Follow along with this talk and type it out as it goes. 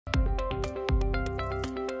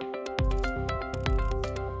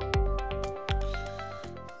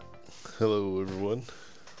Hello everyone,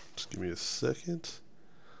 just give me a second.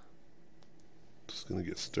 Just gonna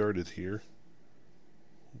get started here.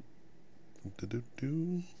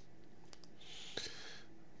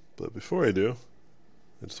 But before I do,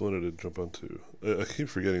 I just wanted to jump onto. I keep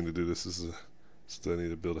forgetting to do this. This is something I need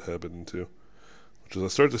to build a habit into, which is I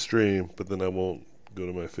start the stream, but then I won't go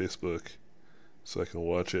to my Facebook so I can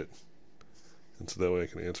watch it, and so that way I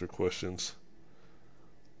can answer questions.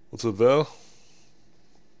 What's up, Val?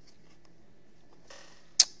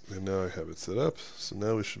 And now I have it set up, so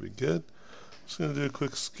now we should be good. Just gonna do a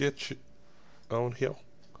quick sketch on here.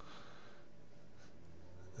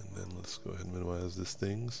 And then let's go ahead and minimize these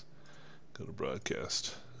things. Go to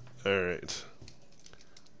broadcast. Alright.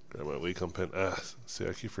 Grab my Wacom pen. See,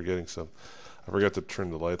 I keep forgetting some. I forgot to turn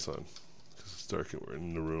the lights on because it's dark and we're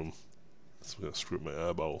in the room. That's going to screw up my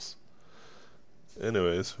eyeballs.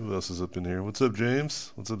 Anyways, who else is up in here? What's up,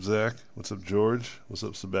 James? What's up, Zach? What's up, George? What's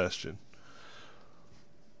up, Sebastian?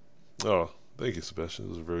 Oh, thank you, Sebastian.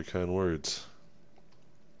 Those are very kind words.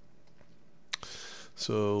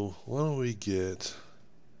 So, why don't we get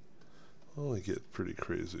pretty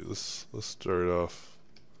crazy? Let's start off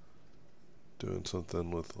doing something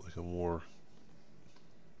with like a more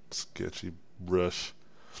sketchy brush.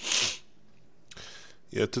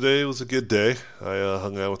 Yeah, today was a good day. I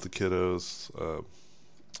hung out with the kiddos.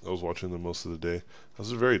 I was watching them most of the day. I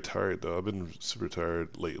was very tired though. I've been super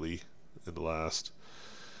tired lately in the last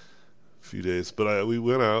few days. But we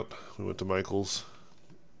went out. We went to Michael's,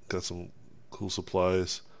 got some cool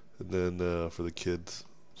supplies, and then for the kids,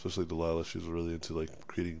 especially Delilah, she was really into like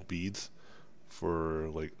creating beads for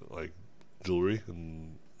like jewelry,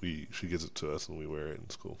 and she gives it to us and we wear it in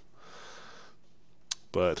school.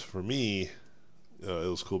 But for me, it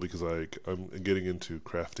was cool because I'm getting into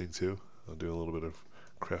crafting too. I'm doing a little bit of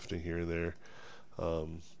crafting here and there.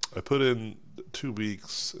 I put in 2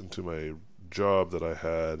 weeks into my job that I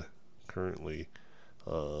had currently,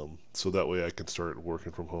 so that way I can start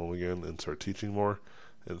working from home again and start teaching more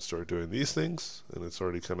and start doing these things. And it's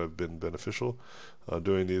already kind of been beneficial.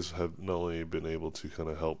 Doing these have not only been able to kind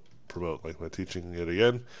of help promote like my teaching yet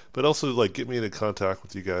again, but also like get me into contact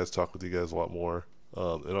with you guys, talk with you guys a lot more,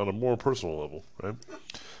 and on a more personal level, right?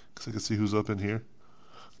 Because I can see who's up in here,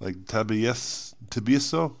 like Tabiso,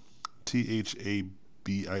 Thabiso.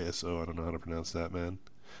 I don't know how to pronounce that, man.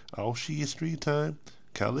 Alshi Street Time,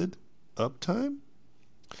 Khalid, Uptime,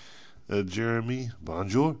 Jeremy,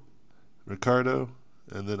 Bonjour, Ricardo,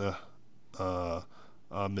 and then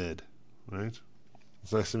Ahmed, right?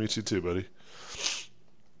 It's nice to meet you too, buddy.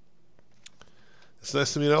 It's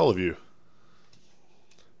nice to meet all of you.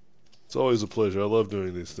 It's always a pleasure. I love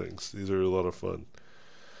doing these things. These are a lot of fun.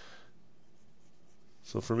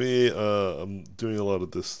 So for me, I'm doing a lot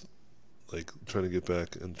of this, like trying to get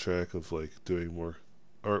back on track of like doing more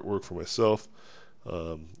artwork for myself.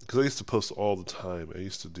 Because I used to post all the time. I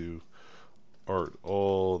used to do art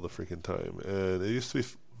all the freaking time, and it used to be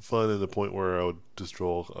fun to the point where I would just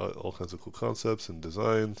draw all kinds of cool concepts and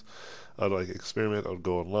designs. I'd like experiment. I'd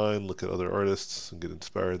go online, look at other artists, and get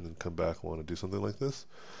inspired, and then come back and want to do something like this.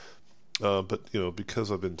 But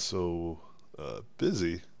because I've been so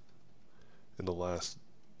busy in the last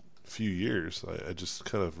few years, I just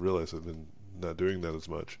kind of realized I've been not doing that as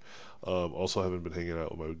much. Also, I haven't been hanging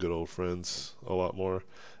out with my good old friends a lot more,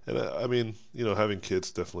 and I mean, having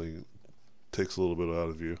kids definitely takes a little bit out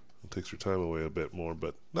of you. It takes your time away a bit more,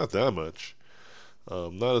 but not that much.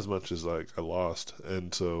 Not as much as like I lost,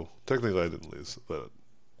 and so technically I didn't lose, but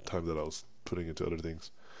time that I was putting into other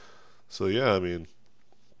things. So yeah, I mean,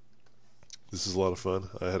 this is a lot of fun.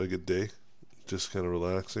 I had a good day, just kind of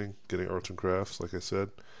relaxing, getting arts and crafts, like I said.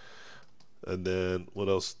 And then what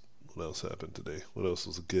else? What else happened today? What else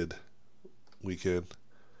was a good weekend?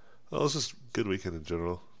 Oh, it was just a good weekend in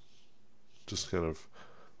general. Just kind of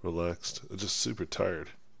relaxed. Just super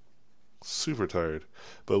tired. Super tired.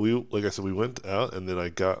 But like I said, we went out and then I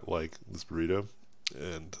got like this burrito.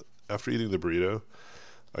 And after eating the burrito,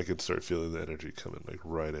 I could start feeling the energy coming like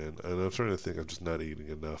right in. And I'm starting to think I'm just not eating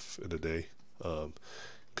enough in a day.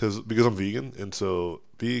 Because I'm vegan, and so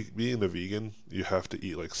being a vegan, you have to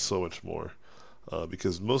eat like so much more.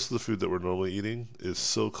 Because most of the food that we're normally eating is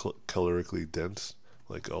so calorically dense.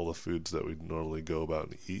 Like all the foods that we normally go about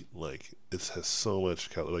and eat, like it has so much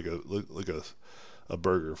like a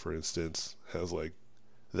burger, for instance, has like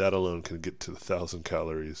that alone can get to 1,000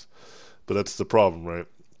 calories. But that's the problem, right?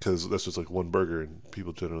 Because that's just like one burger, and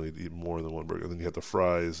people generally eat more than one burger. And then you have the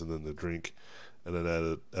fries, and then the drink, and then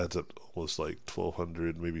that adds up to almost like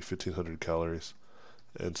 1,200, maybe 1,500 calories.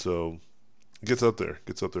 And so it gets up there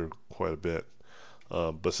quite a bit.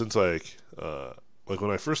 But since like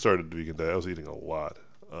when I first started the vegan diet, I was eating a lot.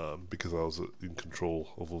 because I was in control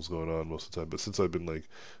of what was going on most of the time. But since I've been like,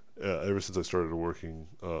 ever since I started working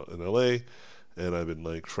in LA, and I've been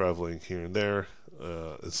like traveling here and there,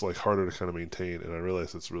 it's like harder to kind of maintain. And I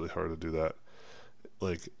realize it's really hard to do that.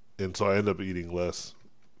 Like, and so I end up eating less,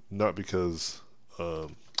 not because,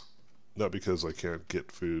 um, not because I can't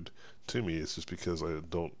get food to me. It's just because I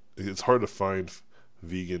don't. It's hard to find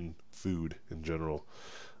vegan food in general,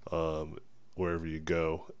 um, wherever you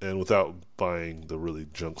go, and without buying the really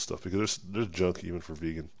junk stuff, because there's junk even for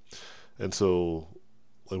vegan. And so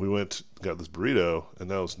like we went got this burrito,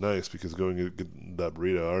 and that was nice because going to get that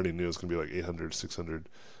burrito, I already knew it was gonna be like 800, 600,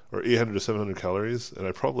 or 800 to 700 calories, and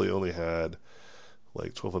I probably only had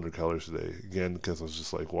like 1,200 calories a day. Again, because I was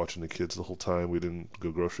just like watching the kids the whole time. We didn't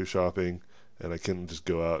go grocery shopping, and I couldn't just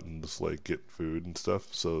go out and just like get food and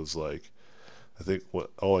stuff. So it was like I think what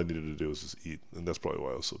all I needed to do was just eat, and that's probably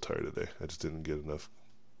why I was so tired today. I just didn't get enough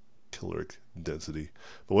caloric density.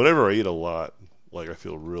 But whenever I eat a lot, like I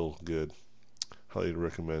feel real good. Highly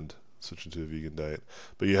recommend switching to a vegan diet.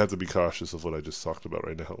 But you have to be cautious of what I just talked about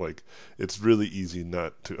right now. Like it's really easy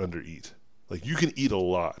not to undereat. Like you can eat a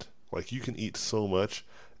lot. Like you can eat so much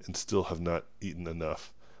and still have not eaten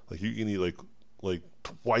enough. Like you can eat like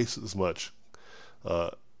twice as much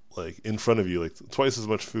like in front of you, like twice as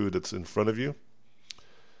much food that's in front of you,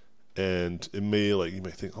 and it may like you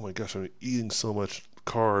may think, oh my gosh, I'm eating so much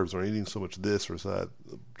carbs or I'm eating so much this or that.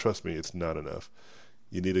 Trust me, it's not enough.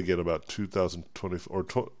 You need to get about 2,020 or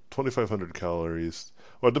 2,500 calories.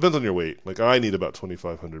 Well, it depends on your weight. Like I need about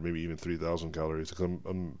 2,500, maybe even 3,000 calories because I'm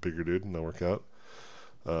a bigger dude and I work out.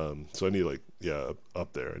 So I need like yeah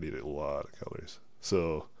up there. I need a lot of calories.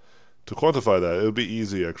 So to quantify that, it would be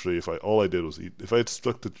easy actually if I all I did was eat. If I had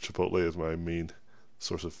stuck to Chipotle as my main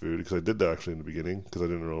source of food, because I did that actually in the beginning because I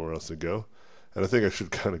didn't know where else to go, and I think I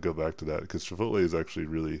should kind of go back to that because Chipotle is actually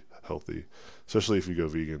really healthy, especially if you go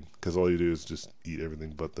vegan, because all you do is just eat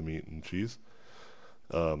everything but the meat and cheese,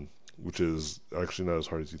 which is actually not as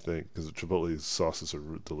hard as you think because the Chipotle sauces are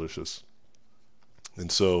delicious.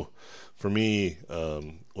 And so, for me,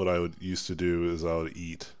 what I would used to do is I would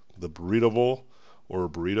eat the burrito bowl or a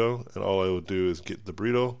burrito, and all I would do is get the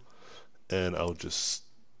burrito, and I would just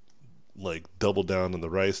like double down on the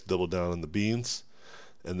rice, double down on the beans,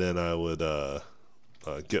 and then I would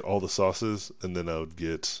get all the sauces, and then I would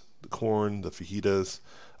get the corn, the fajitas.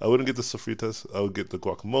 I wouldn't get the sofritas. I would get the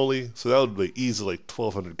guacamole. So that would be easy, like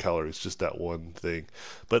 1,200 calories, just that one thing.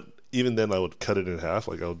 But even then, I would cut it in half.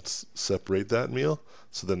 Like I would separate that meal,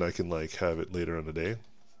 so then I can like have it later in the day.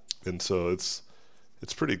 And so it's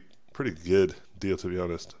pretty good deal to be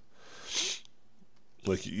honest.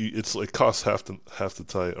 Like it's like costs half the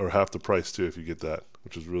time or half the price too if you get that,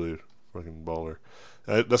 which is really fucking baller.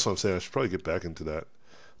 That's what I'm saying. I should probably get back into that.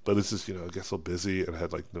 But it's just, I get so busy and I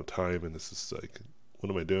had like no time, and it's just like, what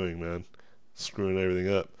am I doing, man? Screwing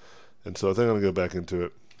everything up. And so I think I'm gonna go back into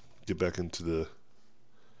it, get back into the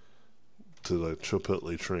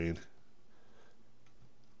Chipotle train.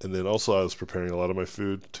 And then also I was preparing a lot of my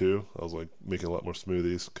food too. I was like making a lot more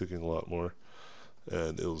smoothies, cooking a lot more,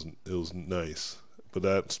 and it was nice. But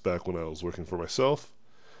that's back when I was working for myself.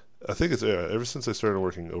 I think it's yeah, ever since I started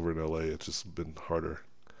working over in LA, it's just been harder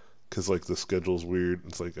because like the schedule's weird.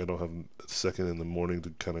 It's like I don't have a second in the morning to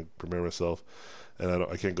kind of prepare myself, and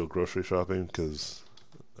I can't go grocery shopping because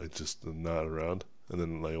I just am not around. And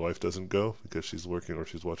then my wife doesn't go because she's working or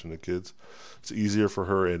she's watching the kids. It's easier for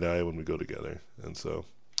her and I when we go together, and so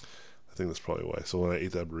I think that's probably why. So when I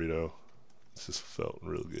ate that burrito, it just felt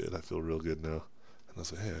real good. I feel real good now, and I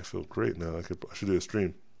was like, hey, I feel great now. I should do a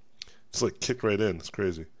stream. It's like kicked right in. It's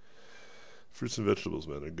crazy. Fruits and vegetables,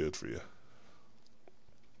 man, are good for you.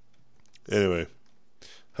 Anyway,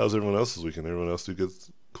 how's everyone else's weekend? Everyone else do good,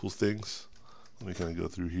 cool things? Let me kind of go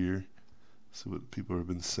through here, see what people have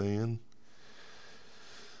been saying.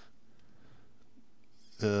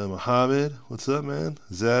 Mohammed, what's up, man?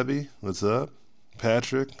 Zabby, what's up?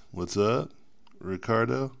 Patrick, what's up?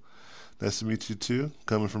 Ricardo, nice to meet you too.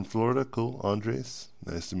 Coming from Florida, cool. Andres,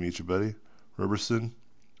 nice to meet you, buddy. Roberson,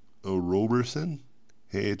 Roberson,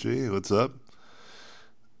 hey AJ, what's up?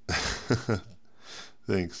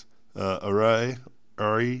 Thanks. Ari,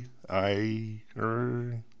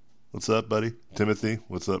 what's up, buddy? Timothy,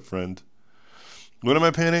 what's up, friend? What am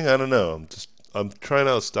I painting? I don't know. I'm trying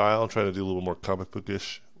out style. I'm trying to do a little more comic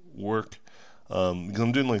bookish work. Because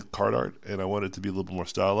I'm doing like card art, and I want it to be a little bit more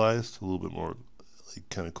stylized, a little bit more like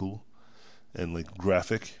kind of cool and like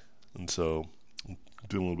graphic. And so I'm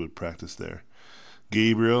doing a little bit of practice there.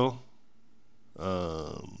 Gabriel,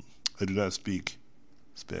 I do not speak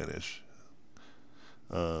Spanish.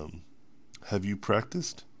 Um, have you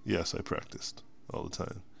practiced? Yes, I practiced all the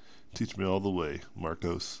time. Teach me all the way,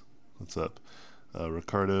 Marcos. What's up?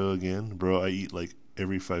 Ricardo again, bro. I eat like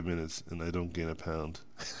every 5 minutes and I don't gain a pound.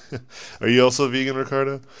 Are you also vegan,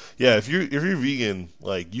 Ricardo? Yeah, if you're vegan,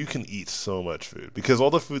 like you can eat so much food because all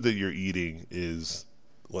the food that you're eating is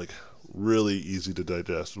like really easy to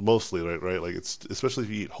digest. Mostly, right? Like it's especially if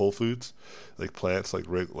you eat whole foods, like plants,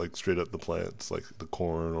 like straight up the plants, like the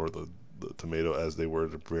corn or the tomato as they were,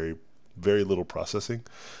 very very little processing.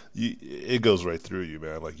 It goes right through you,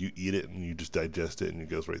 man. Like you eat it and you just digest it and it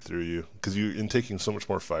goes right through you because you're intaking so much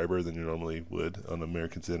more fiber than you normally would on an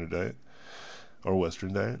American standard diet or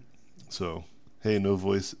Western diet. So, hey, no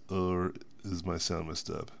voice, or is my sound messed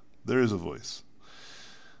up? There is a voice.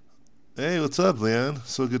 Hey, what's up, Leon?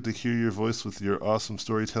 So good to hear your voice with your awesome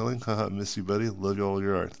storytelling. Haha, miss you, buddy. Love you all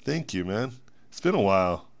your art. Thank you, man. It's been a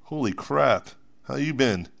while. Holy crap. How you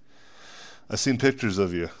been? I've seen pictures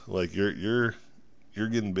of you. Like you're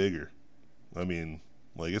getting bigger. I mean,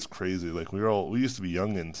 like it's crazy. Like we used to be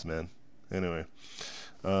youngins, man. Anyway,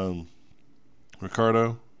 um,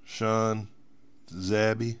 Ricardo, Sean,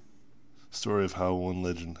 Zabby, story of how one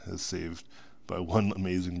legend has saved by one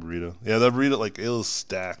amazing burrito. Yeah, that burrito, like it was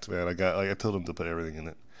stacked, man. I told him to put everything in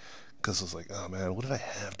it because I was like, oh man, what did I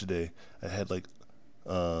have today? I had like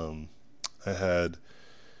um, I had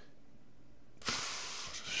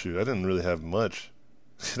shoot, I didn't really have much.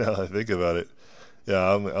 Now that I think about it, yeah,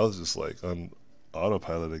 I was just like on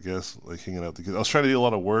autopilot, I guess, like hanging out. I was trying to do a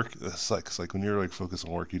lot of work. That sucks. Like when you're like focused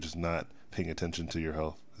on work, you're just not paying attention to your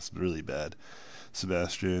health. It's really bad.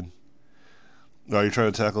 Sebastian, are you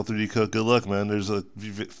trying to tackle 3D Cook? Good luck, man. There's a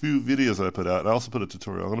few videos that I put out. And I also put a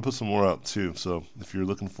tutorial. I'm gonna put some more out too. So if you're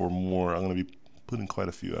looking for more, I'm gonna be putting quite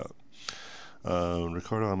a few out.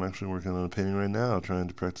 Ricardo, I'm actually working on a painting right now, trying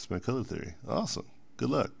to practice my color theory. Awesome. Good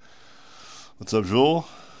luck. What's up, Joel?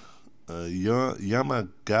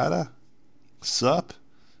 Yamagata? Sup?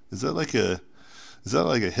 Is that like a is that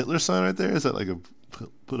like a Hitler sign right there? Is that like a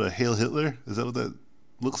put a Hail Hitler? Is that what that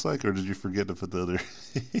looks like, or did you forget to put the other?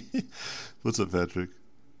 What's up, Patrick?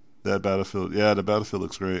 That battlefield, yeah, the battlefield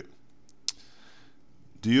looks great.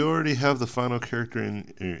 Do you already have the final character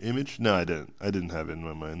in your image? No, I didn't. I didn't have it in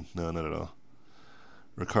my mind. No, not at all.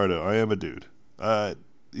 Ricardo, I am a dude.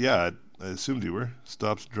 Yeah, I assumed you were.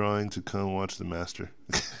 Stopped drawing to come watch the master.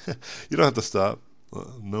 You don't have to stop.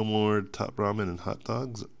 No more top ramen and hot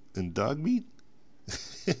dogs and dog meat.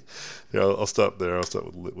 Yeah, I'll stop there. I'll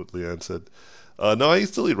stop with what Leanne said. No, I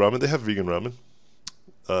still eat ramen. They have vegan ramen.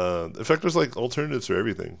 In fact, there's like alternatives for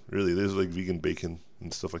everything. Really, there's like vegan bacon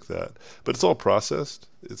and stuff like that. But it's all processed.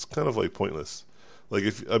 It's kind of like pointless. Like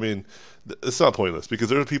if I mean, it's not pointless because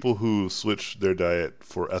there are people who switch their diet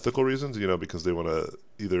for ethical reasons. Because they want to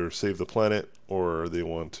either save the planet or they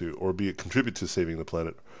want to or be contribute to saving the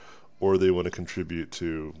planet, or they want to contribute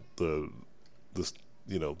to the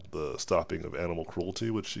the stopping of animal cruelty,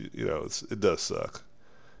 which it does suck.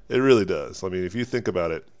 It really does. I mean, if you think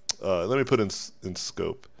about it, let me put in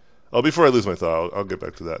scope. Oh, before I lose my thought, I'll get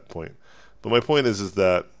back to that point. But my point is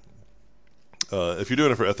that if you're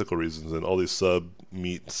doing it for ethical reasons, and all these sub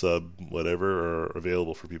meat, sub whatever are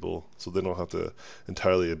available for people, so they don't have to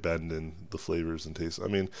entirely abandon the flavors and tastes. I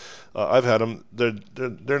mean, I've had them.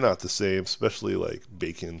 They're not the same, especially like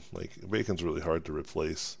bacon. Like bacon's really hard to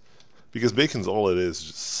replace because bacon's all it is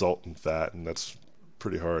just salt and fat, and that's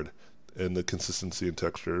pretty hard. And the consistency and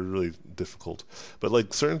texture are really difficult. But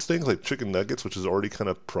like certain things, like chicken nuggets, which is already kind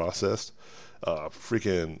of processed,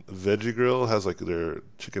 freaking Veggie Grill has like their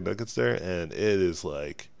chicken nuggets there, and it is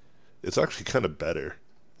like it's actually kind of better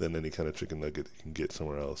than any kind of chicken nugget you can get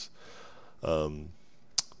somewhere else. Um,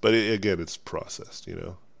 but again, it's processed.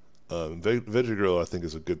 Veggie Grill I think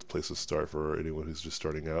is a good place to start for anyone who's just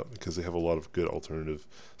starting out because they have a lot of good alternative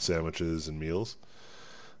sandwiches and meals.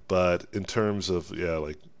 But in terms of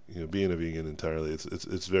like being a vegan entirely,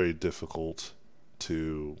 it's very difficult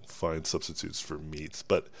to find substitutes for meats.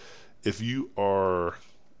 But if you are,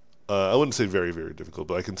 I wouldn't say very very difficult,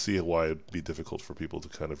 but I can see why it'd be difficult for people to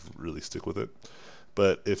kind of really stick with it.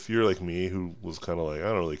 But if you're like me, who was kind of like I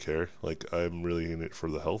don't really care, like I'm really in it for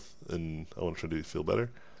the health and I want to try to feel better,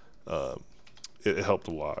 um, it helped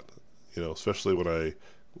a lot. Especially when I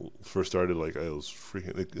first started, like I was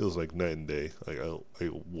freaking, it was like night and day. Like I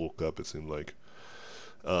woke up, it seemed like.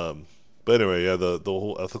 Um, but anyway, yeah, the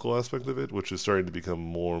whole ethical aspect of it, which is starting to become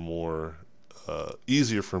more and more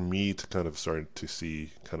easier for me to kind of start to see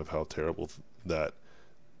kind of how terrible that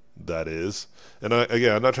that is. And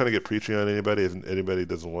again, I'm not trying to get preachy on anybody. If anybody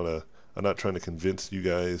doesn't want to, I'm not trying to convince you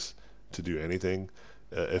guys to do anything.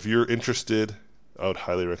 If you're interested, I would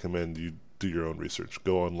highly recommend you do your own research.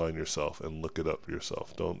 Go online yourself and look it up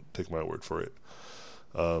yourself. Don't take my word for it.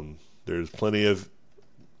 There's plenty of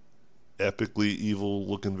epically evil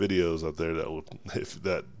looking videos out there that will, if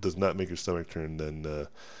that does not make your stomach turn, then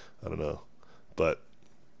I don't know. But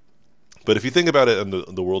if you think about it on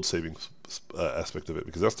the world saving aspect of it,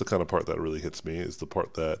 because that's the kind of part that really hits me, is the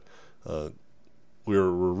part that uh, we're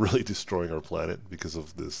really destroying our planet because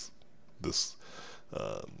of this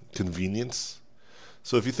convenience.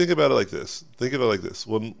 So if you think about it like this, think of it like this: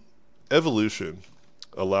 when evolution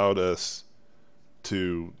allowed us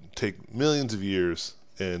to take millions of years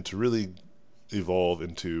and to really evolve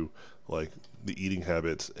into like the eating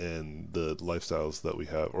habits and the lifestyles that we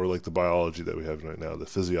have, or like the biology that we have right now, the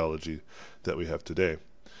physiology that we have today,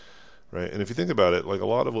 right? And if you think about it, like a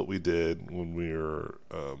lot of what we did when we were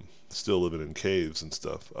still living in caves and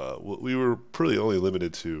stuff, we were pretty only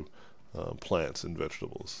limited to plants and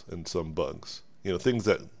vegetables and some bugs, things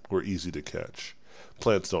that were easy to catch.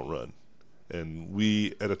 Plants don't run. And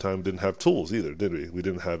we at a time didn't have tools either, did we? We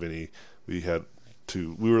didn't have any. We had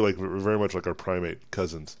we were very much like our primate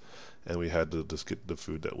cousins, and we had to just get the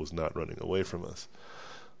food that was not running away from us.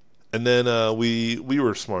 And then we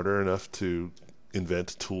were smarter enough to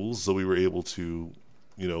invent tools, so we were able to,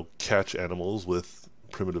 catch animals with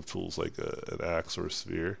primitive tools like an axe or a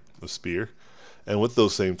spear. And with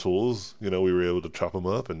those same tools, we were able to chop them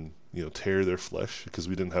up and tear their flesh because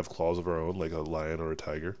we didn't have claws of our own like a lion or a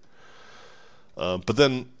tiger. But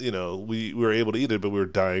then, we were able to eat it, but we were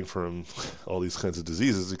dying from all these kinds of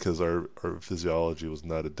diseases because our physiology was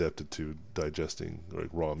not adapted to digesting like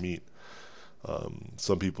raw meat.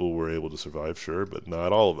 Some people were able to survive, sure, but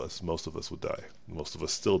not all of us. Most of us would die. Most of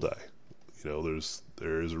us still die.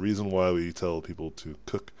 There is a reason why we tell people to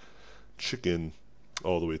cook chicken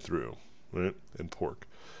all the way through, right? And pork.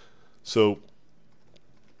 So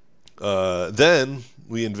then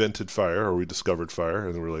we invented fire, or we discovered fire,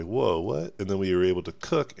 and we're like, whoa, what? And then we were able to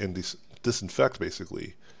cook and disinfect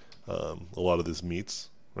basically a lot of these meats,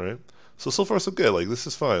 right? So far so good. Like this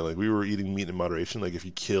is fine. Like we were eating meat in moderation. Like if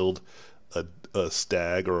you killed a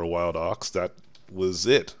stag or a wild ox, that was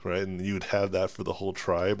it, right? And you would have that for the whole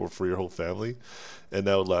tribe or for your whole family, and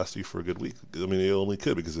that would last you for a good week. I mean, it only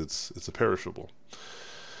could because it's a perishable.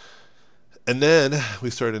 And then we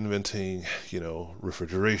started inventing,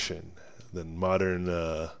 refrigeration, then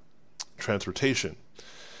modern transportation,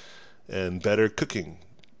 and better cooking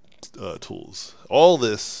tools. All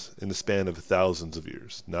this in the span of thousands of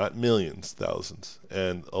years, not millions, thousands.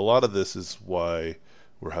 And a lot of this is why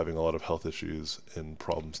we're having a lot of health issues and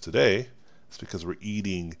problems today. It's because we're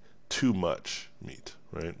eating too much meat,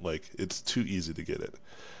 right? Like it's too easy to get it.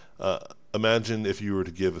 Uh, Imagine if you were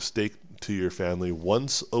to give a steak to your family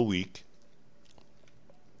once a week,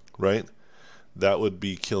 right? That would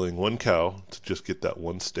be killing one cow to just get that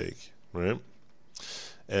one steak, right?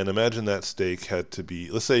 And imagine that steak had to be,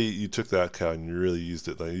 let's say you took that cow and you really used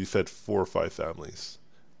it, like you fed 4 or 5 families.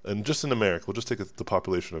 And just in America, we'll just take the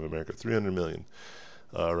population of America, 300 million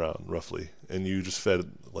around roughly. And you just fed,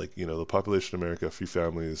 like, the population of America, a few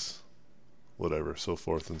families, whatever, so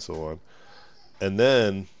forth and so on. And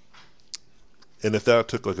then, and if that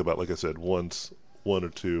took like about, like I said, once, one or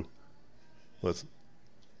two, what's,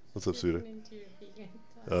 what's up, Suda? Listening to your vegan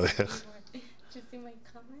Oh, talk yeah. anymore. Did you see my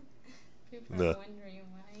comment? People are No. wondering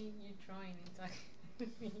why you're drawing and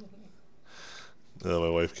talking vegan. My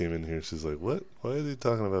wife came in here. She's like, "What? Why are they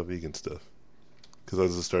talking about vegan stuff?" Because I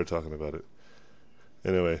just started talking about it.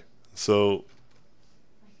 Anyway, so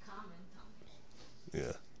My comment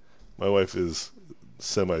yeah, my wife is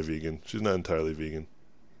semi-vegan. She's not entirely vegan,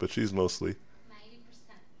 but she's mostly,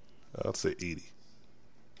 90%. I'd say 80.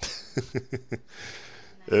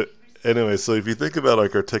 Uh, 90%. Anyway, so if you think about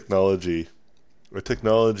like our technology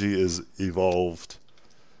is evolved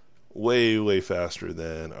way, way faster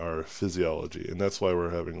than our physiology, and that's why we're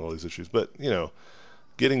having all these issues. But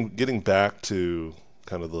getting back to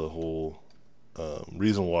kind of the whole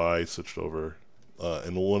reason why I switched over,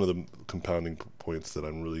 and one of the compounding points that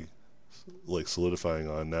I'm really like solidifying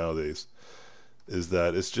on nowadays is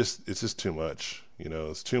that it's just too much.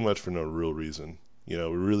 It's too much for no real reason. We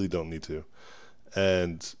really don't need to,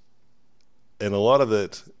 and a lot of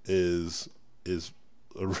it is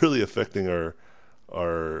really affecting our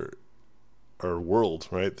our world,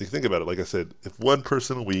 right? Think about it. Like I said, if one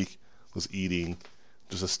person a week was eating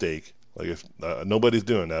just a steak, like if nobody's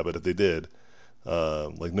doing that, but if they did,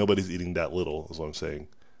 like nobody's eating that little, is what I'm saying.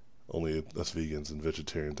 Only us vegans and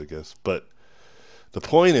vegetarians, I guess. But the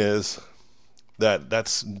point is that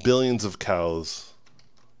that's billions of cows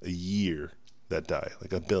a year that die,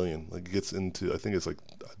 like a billion. Like it gets into, I think it's like,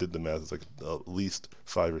 I did the math. It's like at least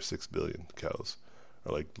 5 or 6 billion cows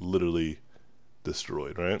are like literally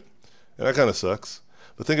destroyed, right? And that kind of sucks.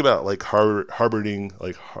 But think about like harboring,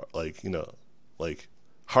 like like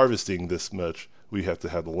harvesting this much, we have to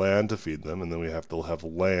have land to feed them, and then we have to have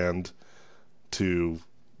land to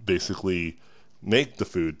basically make the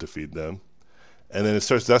food to feed them. And then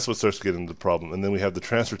that's what starts to get into the problem. And then we have the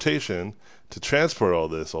transportation to transport all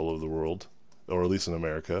this all over the world, or at least in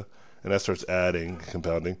America. And that starts adding,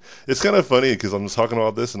 compounding. It's kind of funny because I'm just talking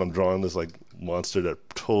about this and I'm drawing this like monster that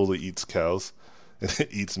totally eats cows and it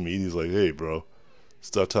eats meat. He's like, hey, bro,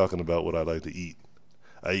 stop talking about what I like to eat.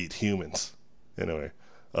 I eat humans. Anyway,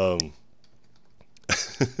 I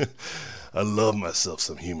love myself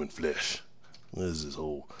some human flesh. What is this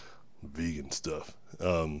whole vegan stuff?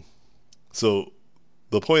 So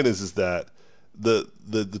the point is that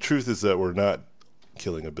the truth is that we're not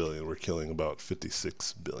killing a billion. We're killing about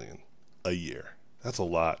 56 billion a year. That's a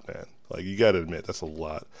lot, man. Like, you got to admit, that's a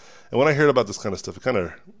lot. And when I heard about this kind of stuff, it kind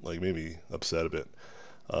of like made me upset a bit.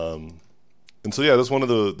 And so, yeah, that's one of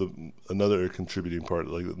the another contributing part.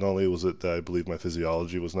 Like, not only was it that I believe my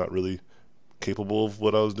physiology was not really capable of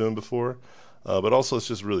what I was doing before, but also it's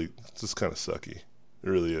just kind of sucky. It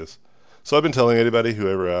really is. So I've been telling anybody who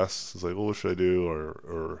ever asks, is like, well, what should I do,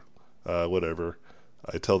 or whatever.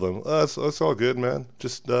 I tell them, that's all good, man.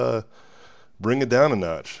 Just bring it down a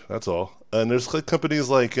notch. That's all. And there's like companies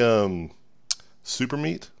like Super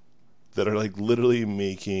Meat that are like literally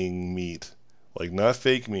making meat, like not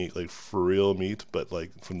fake meat, like for real meat, but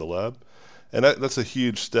like from the lab. And that's a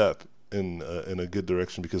huge step in a good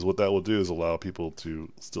direction, because what that will do is allow people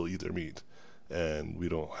to still eat their meat, and we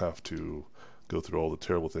don't have to go through all the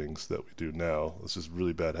terrible things that we do now. It's just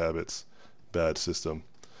really bad habits, bad system,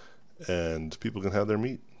 and people can have their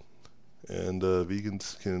meat, and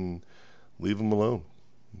vegans can leave them alone.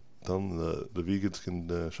 Tell them the vegans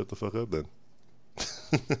can shut the fuck up then.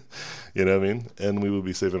 You know what I mean? And we would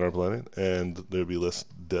be saving our planet, and there'd be less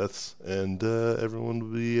deaths, and everyone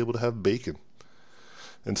would be able to have bacon.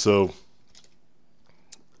 And so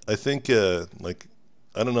I think, like,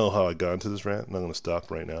 I don't know how I got into this rant, and I'm going to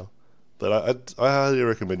stop right now. But I highly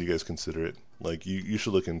recommend you guys consider it. Like, you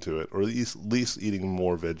should look into it, or at least eating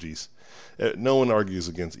more veggies. No one argues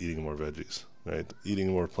against eating more veggies, right? Eating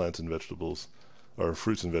more plants and vegetables, or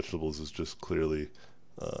fruits and vegetables, is just clearly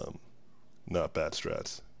not bad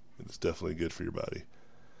strats. It's definitely good for your body.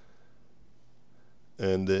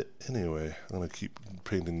 And anyway, I'm going to keep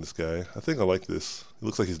painting this guy. I think I like this. It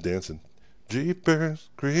looks like he's dancing. Jeepers,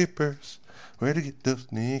 creepers, where to get those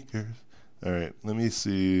sneakers? All right, let me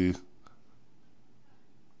see.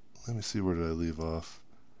 Where did I leave off?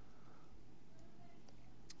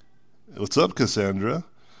 What's up, Cassandra?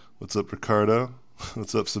 What's up, Ricardo?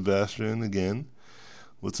 What's up, Sebastian again?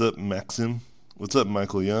 What's up, Maxim? What's up,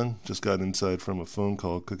 Michael Young? Just got inside from a phone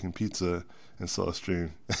call cooking pizza and saw a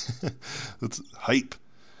stream. That's hype.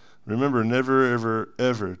 Remember, never, ever,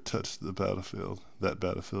 ever touch the battlefield. That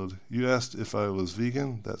battlefield. You asked if I was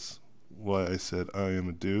vegan. That's why I said I am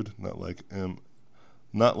a dude, not like am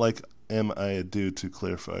I a dude, to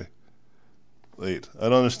clarify. Wait, I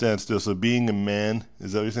don't understand still. So being a man,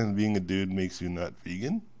 is that what you're saying? Being a dude makes you not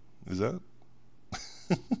vegan? Is that?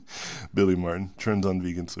 Billy Martin turns on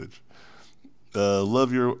vegan switch.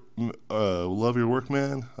 Love your work,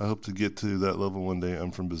 man. I hope to get to that level one day.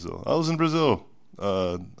 I'm from Brazil. I was in Brazil.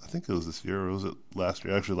 I think it was this year, or was it last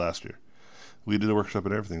year? Actually, last year. We did a workshop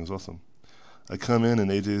and everything. It was awesome. I come in and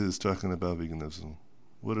AJ is talking about veganism.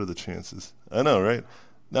 What are the chances? I know, right?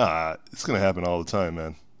 Nah, it's gonna happen all the time,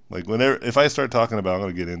 man. Like, if I start talking about it, I'm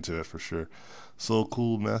gonna get into it for sure. So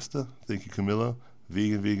cool, master. Thank you, Camilla.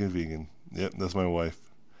 Vegan, vegan, vegan. Yep, that's my wife.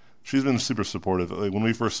 She's been super supportive. Like, when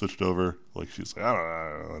we first switched over, like, she's like, I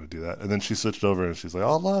don't know how to do that. And then she switched over and she's like,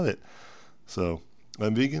 I'll love it. So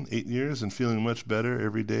I'm vegan 8 years and feeling much better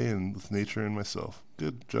every day, and with nature and myself.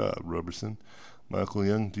 Good job, Robertson. Michael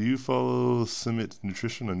Young, do you follow Simit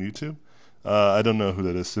Nutrition on YouTube? I don't know who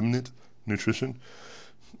that is. Simit Nutrition.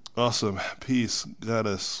 Awesome. Peace. Got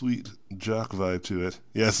a sweet jock vibe to it.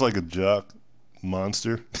 Yeah, it's like a jock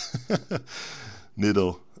monster.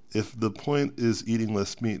 Niddle. If the point is eating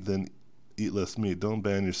less meat, then eat less meat. Don't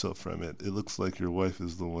ban yourself from it. It looks like your wife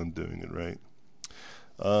is the one doing it, right?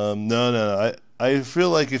 No. I feel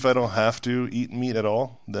like if I don't have to eat meat at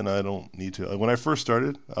all, then I don't need to. Like, when I first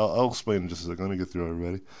started, I'll explain in just a second. Let me get through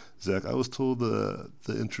everybody. Zach, I was told the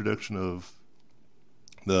introduction of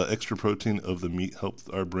the extra protein of the meat helped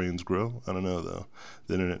our brains grow. I don't know, though.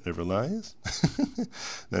 The internet never lies.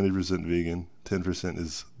 90% vegan. 10%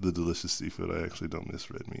 is the delicious seafood. I actually don't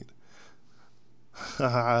miss red meat.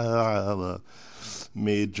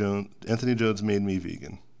 Anthony Jones made me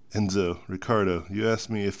vegan. Enzo, Ricardo, you asked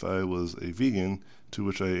me if I was a vegan, to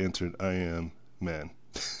which I answered, I am, man.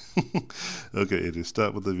 Okay, AJ,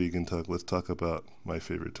 stop with the vegan talk. Let's talk about my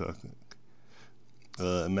favorite topic.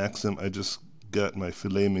 Maxim, I just got my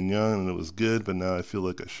filet mignon and it was good, but now I feel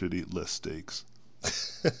like I should eat less steaks.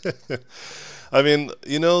 I mean,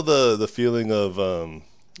 the feeling of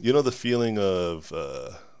the feeling of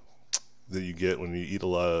that you get when you eat a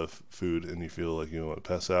lot of food and you feel like you want to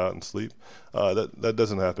pass out and sleep. That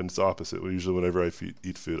doesn't happen. It's the opposite. Usually, whenever I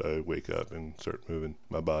eat food, I wake up and start moving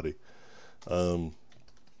my body. Um,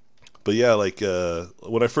 but yeah, like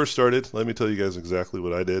when I first started, let me tell you guys exactly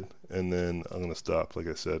what I did, and then I'm gonna stop. Like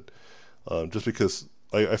I said, just because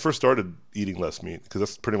I first started eating less meat because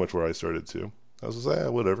that's pretty much where I started too. I was just like,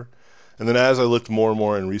 whatever. And then as I looked more and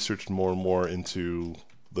more and researched more and more into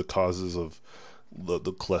the causes of the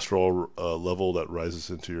cholesterol level that rises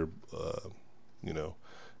into your you know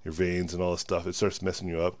your veins and all this stuff, it starts messing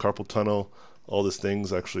you up. Carpal tunnel, all these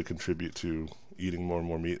things actually contribute to eating more and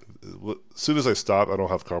more meat. As soon as I stop, I don't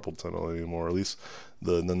have carpal tunnel anymore. At least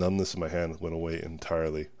the numbness in my hand went away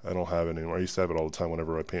entirely. I don't have it anymore. I used to have it all the time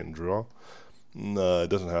whenever I paint and draw. No, it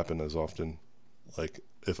doesn't happen as often, like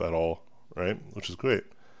if at all, right? Which is great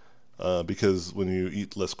because when you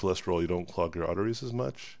eat less cholesterol, you don't clog your arteries as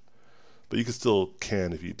much. But you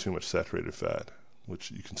can if you eat too much saturated fat,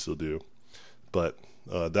 which you can still do. But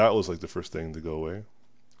that was like the first thing to go away.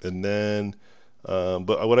 And then,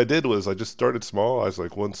 but what I did was I just started small. I was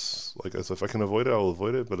like, I said, if I can avoid it, I'll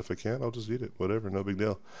avoid it. But if I can't, I'll just eat it. Whatever, no big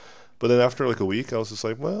deal. But then after like a week, I was just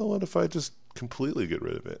like, well, what if I just completely get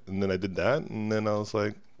rid of it? And then I did that. And then I was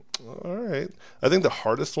like, all right. I think the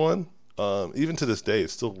hardest one, even to this day,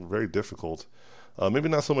 it's still very difficult. Maybe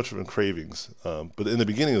not so much in cravings, but in the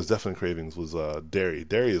beginning it was definitely cravings, was dairy.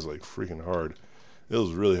 Dairy is like freaking hard. It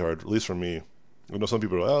was really hard, at least for me. I know some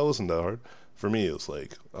people are like, oh, it wasn't that hard. For me, it was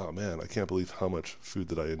like, oh man, I can't believe how much food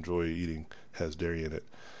that I enjoy eating has dairy in it.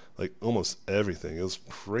 Like almost everything. It was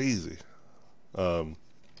crazy. Um,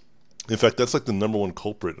 in fact, that's like the number one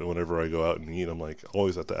culprit whenever I go out and eat. I'm like,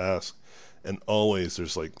 always have to ask. And always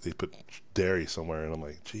there's like, they put dairy somewhere, and I'm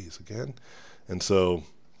like, geez, again? And so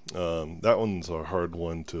that one's a hard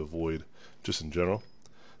one to avoid just in general.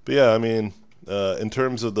 But yeah, I mean, in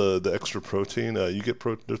terms of the extra protein,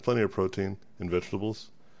 there's plenty of protein in vegetables.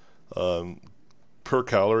 Um, per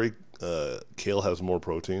calorie, kale has more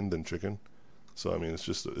protein than chicken. So I mean, it's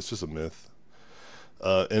just a myth.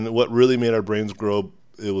 And what really made our brains grow,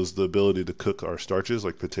 it was the ability to cook our starches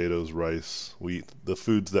like potatoes, rice, wheat, the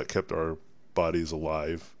foods that kept our bodies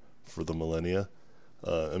alive for the millennia.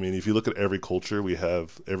 I mean, if you look at every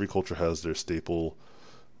culture has their staple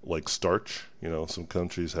like starch. Some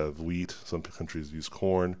countries have wheat, some countries use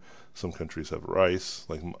corn, some countries have rice.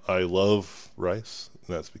 Like I love rice,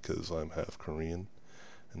 and that's because I'm half Korean,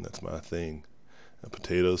 and that's my thing. And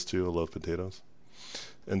potatoes too, I love potatoes.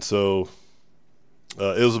 And so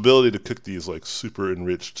it was ability to cook these like super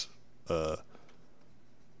enriched uh,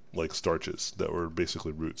 like starches that were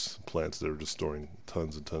basically roots, plants that were just storing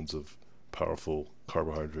tons and tons of powerful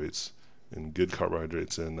carbohydrates and good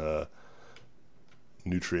carbohydrates and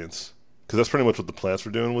nutrients. Because that's pretty much what the plants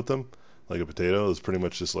were doing with them. Like a potato is pretty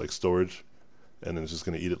much just like storage, and then it's just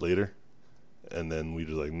going to eat it later. And then we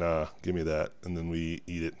just like, nah, give me that. And then we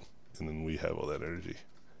eat it, and then we have all that energy.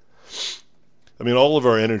 I mean, all of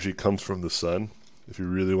our energy comes from the sun. If you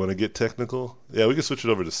really want to get technical, yeah, we can switch it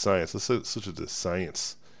over to science. Let's switch it to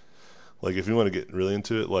science. Like, if you want to get really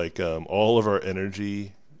into it, like, all of our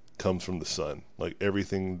energy comes from the sun. Like,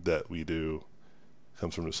 everything that we do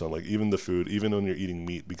comes from the sun. Like, even the food, even when you're eating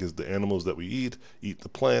meat, because the animals that we eat the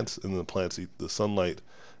plants, and the plants eat the sunlight.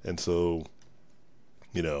 And so,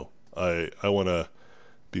 I want to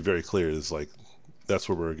be very clear. Is like, that's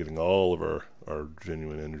where we're getting all of our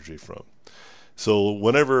genuine energy from. So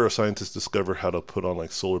whenever a scientist discover how to put on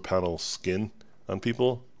like solar panel skin on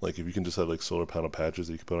people, like if you can just have like solar panel patches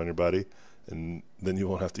that you can put on your body, and then you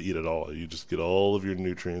won't have to eat at all. You just get all of your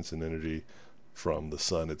nutrients and energy from the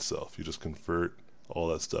sun itself. You just convert all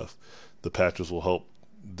that stuff. The patches will help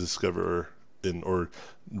discover or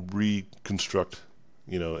reconstruct,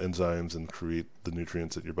 enzymes and create the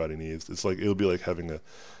nutrients that your body needs. It's like it'll be like having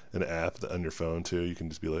an app on your phone too. You can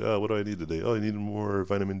just be like, oh, what do I need today? Oh, I need more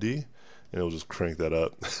vitamin D, and it'll just crank that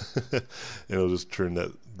up, and it'll just turn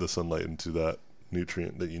the sunlight into that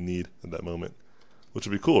nutrient that you need at that moment, which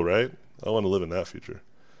would be cool, right? I want to live in that future,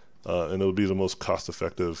 and it would be the most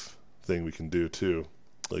cost-effective thing we can do too.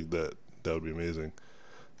 Like that would be amazing.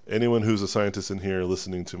 Anyone who's a scientist in here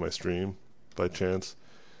listening to my stream, by chance,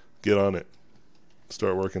 get on it.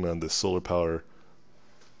 Start working on this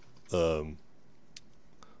um,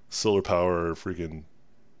 solar power freaking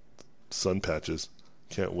sun patches.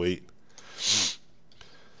 Can't wait.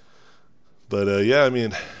 But yeah, I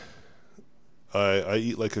mean, I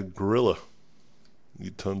eat like a gorilla.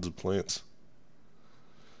 Eat tons of plants.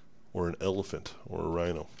 or an elephant or a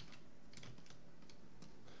rhino.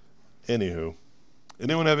 Anywho,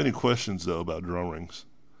 anyone have any questions though about drum rings?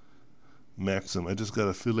 Maxim, I just got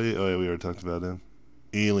a fillet. Oh yeah, we already talked about him.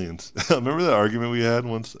 Aliens. Remember that argument we had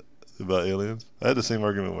once about aliens? I had the same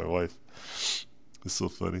argument with my wife. It's so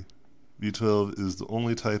funny. B12 is the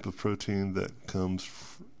only type of protein that comes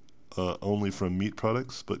only from meat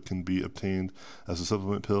products, but can be obtained as a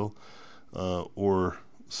supplement pill or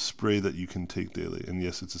spray that you can take daily. And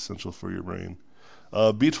yes, it's essential for your brain.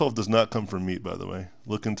 B12 does not come from meat, by the way.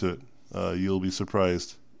 Look into it. You'll be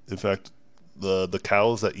surprised. In fact, the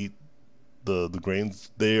cows that eat the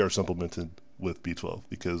grains, they are supplemented with B12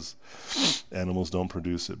 because animals don't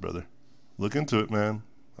produce it, brother. Look into it, man.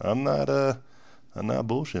 I'm not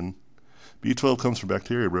bullshitting. B12 comes from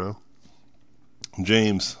bacteria, bro.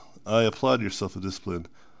 James, I applaud your self-discipline.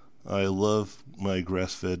 I love my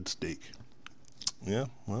grass-fed steak. Yeah,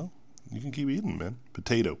 well, you can keep eating, man.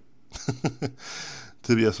 Potato.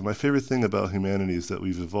 TBS, my favorite thing about humanity is that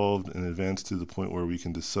we've evolved and advanced to the point where we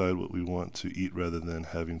can decide what we want to eat rather than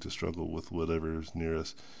having to struggle with whatever's near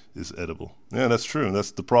us is edible. Yeah, that's true. That's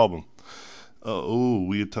the problem.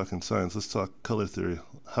 We're talking science. Let's talk color theory.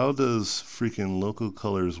 How does freaking local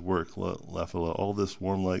colors work? Laugh a lot. All this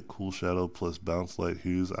warm light, cool shadow, plus bounce light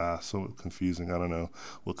hues. So confusing. I don't know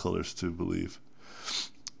what colors to believe.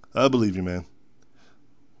 I believe you, man.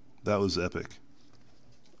 That was epic.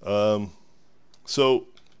 So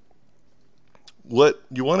what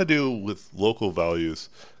you want to do with local values,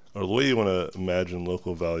 or the way you want to imagine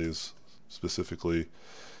local values specifically,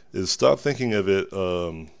 is stop thinking of it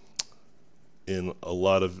in a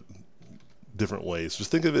lot of different ways.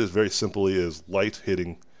 Just think of it as very simply as light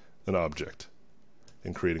hitting an object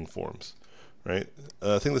and creating forms, right?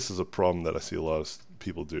 I think this is a problem that I see a lot of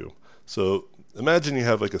people do. So imagine you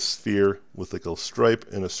have like a sphere with like a stripe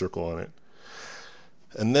and a circle on it.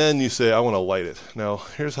 And then you say, I want to light it. Now,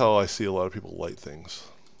 here's how I see a lot of people light things.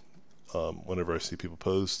 Whenever I see people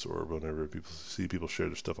post or whenever people see people share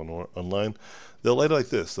their stuff online, they'll light it like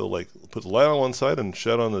this. They'll like put the light on one side and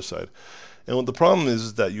shadow on the other side. And what the problem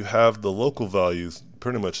is that you have the local values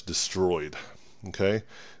pretty much destroyed. Okay?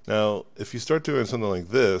 Now, if you start doing something like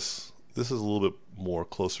this is a little bit more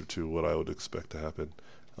closer to what I would expect to happen.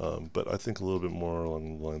 But I think a little bit more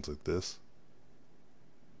along the lines like this.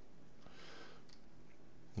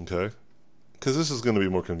 Okay? Because this is going to be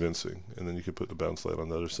more convincing. And then you can put the bounce light on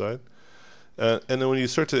the other side. And then when you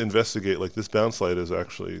start to investigate, like this bounce light is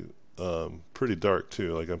actually pretty dark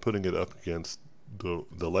too. Like I'm putting it up against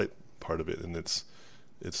the light part of it, and it's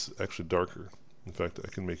actually darker. In fact, I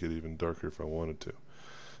can make it even darker if I wanted to,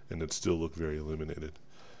 and it'd still look very illuminated.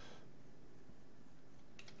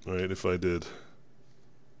 All right, if I did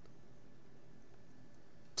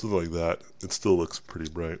something like that, it still looks pretty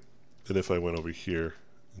bright. And if I went over here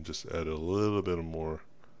and just added a little bit more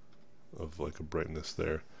of like a brightness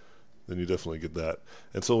there, then you definitely get that.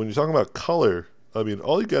 And so when you're talking about color, I mean,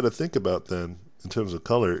 all you got to think about then in terms of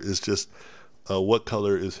color is just what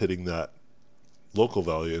color is hitting that local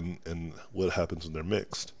value and what happens when they're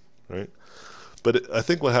mixed, right? But I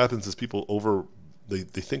think what happens is people they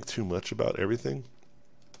think too much about everything,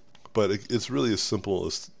 but it's really as simple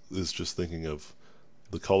as just thinking of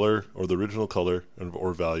the color or the original color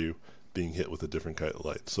or value being hit with a different kind of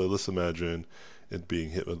light. So let's imagine it being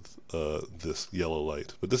hit with this yellow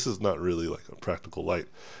light, but this is not really like a practical light.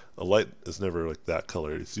 A light is never like that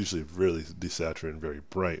color. It's usually really desaturated and very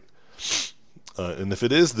bright. And if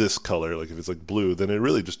it is this color, like if it's like blue, then it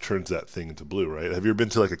really just turns that thing into blue, right? Have you ever been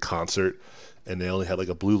to like a concert and they only had like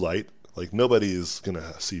a blue light? Like nobody is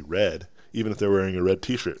gonna see red, even if they're wearing a red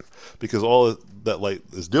t-shirt, because all that light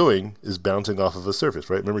is doing is bouncing off of a surface,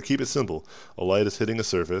 right? Remember, keep it simple. A light is hitting a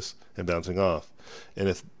surface and bouncing off,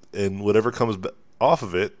 and whatever comes off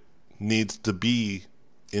of it needs to be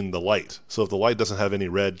in the light. So if the light doesn't have any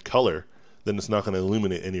red color, then it's not going to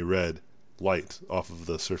illuminate any red light off of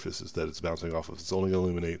the surfaces that it's bouncing off of. It's only going to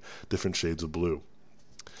illuminate different shades of blue.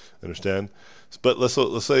 Understand? But let's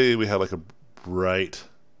say we have like a bright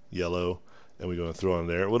yellow and we go and throw on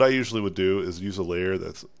there. What I usually would do is use a layer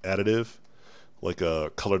that's additive, like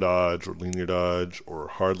a color dodge or linear dodge or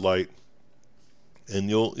hard light, and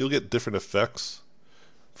you'll get different effects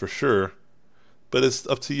for sure. But it's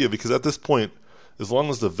up to you, because at this point, as long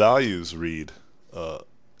as the values read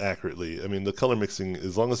accurately, I mean, the color mixing,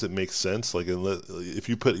 as long as it makes sense, like if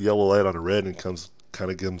you put yellow light on a red and it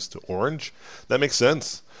kind of comes to orange, that makes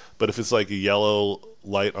sense. But if it's like a yellow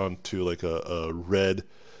light onto like a red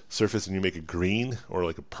surface and you make it green or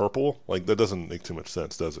like a purple, like that doesn't make too much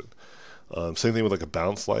sense, does it? Same thing with like a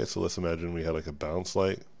bounce light. So let's imagine we had like a bounce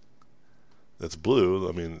light. that's blue,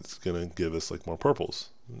 I mean, it's going to give us like more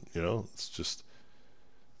purples. It's just,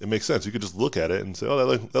 it makes sense. You could just look at it and say,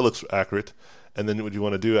 oh, that looks accurate. And then what you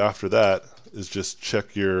want to do after that is just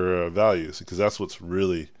check your values, because that's what's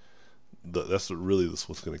really, what's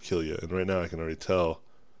going to kill you. And right now I can already tell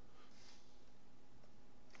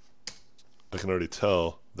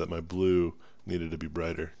that my blue needed to be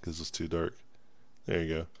brighter because it's too dark. There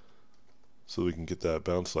you go. So we can get that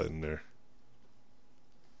bounce light in there.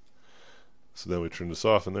 So then we turn this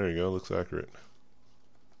off, and there you go. It looks accurate.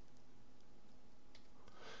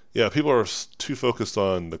 Yeah, people are too focused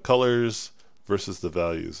on the colors versus the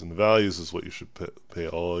values, and the values is what you should put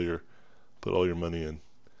all your money in,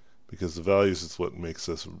 because the values is what makes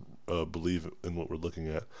us believe in what we're looking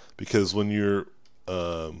at. Because when you're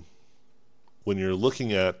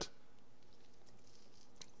looking at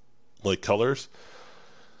like colors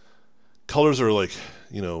are like,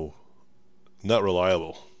 not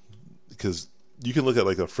reliable, because you can look at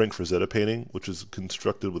like a Frank Frazetta painting, which is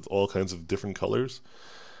constructed with all kinds of different colors,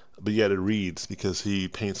 but yet it reads because he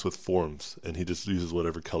paints with forms and he just uses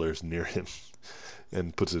whatever colors near him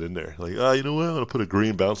and puts it in there. Like, you know what? I'm going to put a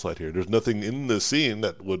green bounce light here. There's nothing in the scene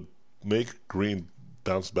that would make green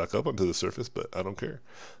bounce back up onto the surface, but I don't care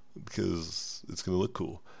because it's going to look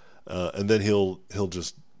cool. And then he'll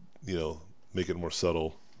just, make it more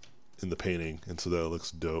subtle in the painting, and so that it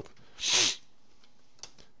looks dope.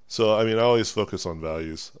 So, I mean, I always focus on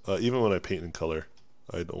values. Even when I paint in color,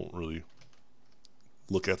 I don't really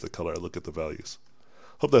look at the color. I look at the values.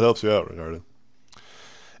 Hope that helps you out, Ricardo.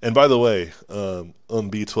 And by the way, on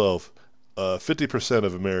B12, 50%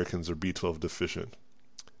 of Americans are B12 deficient,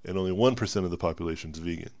 and only 1% of the population is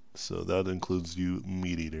vegan. So that includes you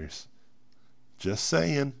meat eaters. Just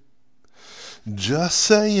saying. Just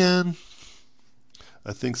saying.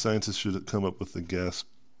 I think scientists should come up with the gas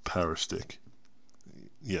power stick.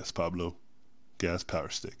 Yes, Pablo. Gas power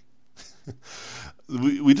stick.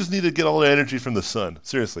 We just need to get all the energy from the sun.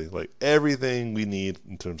 Seriously, like everything we need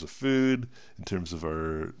in terms of food, in terms of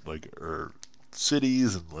our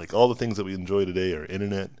cities, and like all the things that we enjoy today, our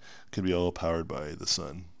internet could be all powered by the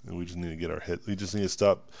sun. And we just need to get our head. We just need to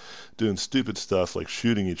stop doing stupid stuff like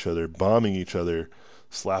shooting each other, bombing each other,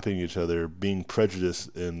 slapping each other, being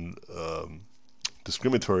prejudiced and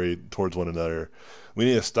discriminatory towards one another. We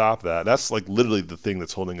need to stop that. That's like literally the thing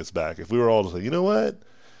that's holding us back. If we were all to say, you know what,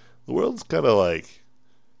 the world's kind of like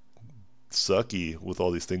sucky with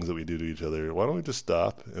all these things that we do to each other. Why don't we just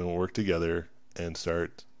stop and work together and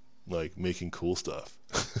start like making cool stuff,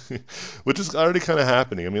 which is already kind of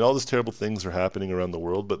happening. I mean, all these terrible things are happening around the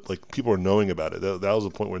world, but like people are knowing about it. That was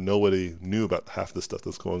a point where nobody knew about half the stuff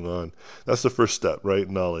that's going on. That's the first step, right?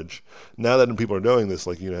 Knowledge. Now that people are knowing this,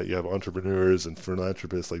 like, you have entrepreneurs and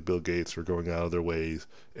philanthropists like Bill Gates who are going out of their ways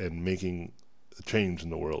and making a change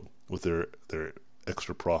in the world with their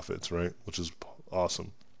extra profits, right? Which is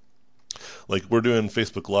awesome. Like we're doing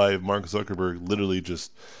Facebook Live. Mark Zuckerberg literally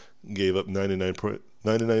just gave up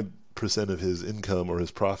 99% of his income or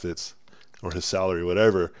his profits or his salary,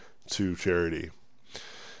 whatever, to charity.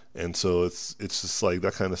 And so it's just like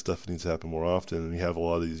that kind of stuff needs to happen more often. And you have a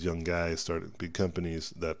lot of these young guys starting big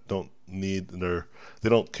companies that they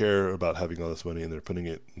don't care about having all this money, and they're putting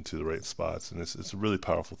it into the right spots. And it's a really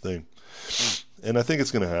powerful thing. And I think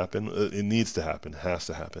it's going to happen. It needs to happen. Has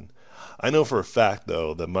to happen. I know for a fact,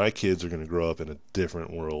 though, that my kids are going to grow up in a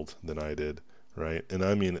different world than I did, right? And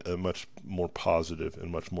I mean a much more positive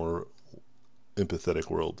and much more empathetic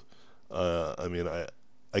world.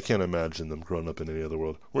 I can't imagine them growing up in any other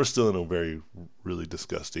world. We're still in a very, really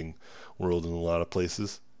disgusting world in a lot of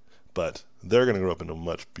places, but they're going to grow up in a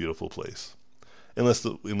much beautiful place, unless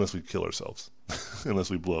we kill ourselves, unless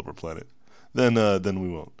we blow up our planet. Then we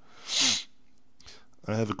won't.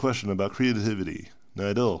 I have a question about creativity,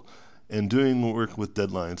 Nidal, and doing work with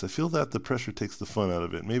deadlines. I feel that the pressure takes the fun out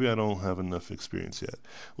of it. Maybe I don't have enough experience yet.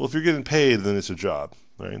 Well, if you're getting paid, then it's a job,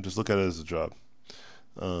 right? Just look at it as a job.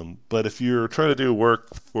 But if you're trying to do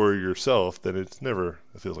work for yourself, then it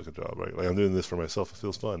feels like a job, right? Like I'm doing this for myself. It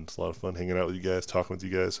feels fun. It's a lot of fun hanging out with you guys, talking with you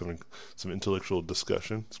guys, having some intellectual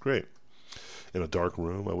discussion. It's great. In a dark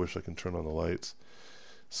room, I wish I could turn on the lights.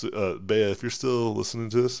 So, Bea, if you're still listening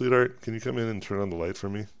to this, sweetheart, can you come in and turn on the light for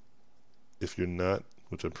me? If you're not,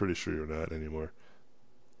 which I'm pretty sure you're not anymore,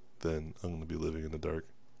 then I'm going to be living in the dark.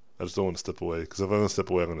 I just don't want to step away, because if I'm going to step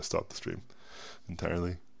away, I'm going to stop the stream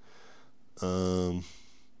entirely.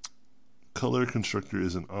 Color Constructor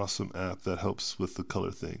is an awesome app that helps with the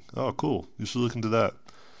color thing. Oh, cool. You should look into that.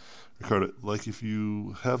 Ricardo, like if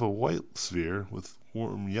you have a white sphere with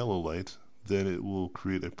warm yellow light, then it will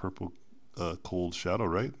create a purple cold shadow,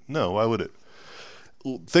 right? No, why would it?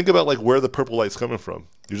 think about like where the purple light's coming from.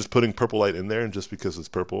 You're just putting purple light in there, and just because it's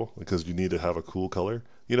purple, because you need to have a cool color.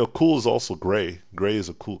 Cool is also gray. Gray is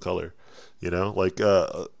a cool color. Like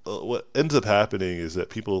what ends up happening is that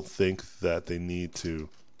people think that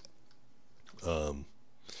um,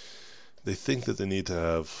 they need to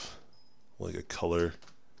have like a color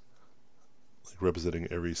like representing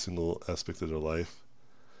every single aspect of their life.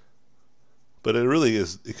 But it really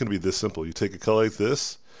is. It can be this simple. You take a color like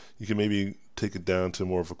this, you can maybe take it down to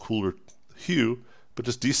more of a cooler hue, but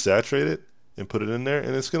just desaturate it and put it in there,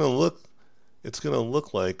 and it's gonna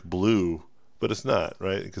look like blue, but it's not,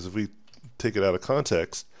 right? Because if we take it out of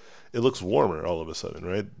context, it looks warmer all of a sudden,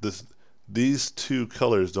 right? These two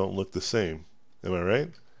colors don't look the same. Am I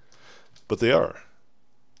right? But they are.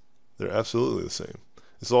 They're absolutely the same.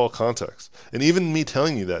 It's all context. And even me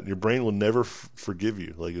telling you that, your brain will never forgive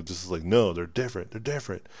you. Like, it just is like, no, they're different. They're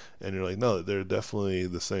different. And you're like, no, they're definitely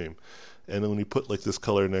the same. And then when you put like this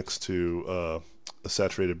color next to a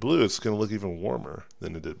saturated blue, it's going to look even warmer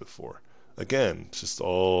than it did before. Again, it's just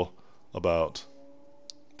all about,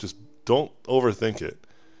 just don't overthink it.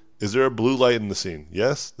 Is there a blue light in the scene?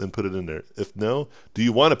 Yes? Then put it in there. If no, do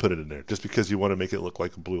you want to put it in there just because you want to make it look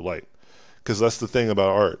like a blue light? Because that's the thing about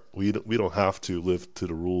art. We don't have to live to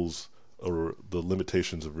the rules or the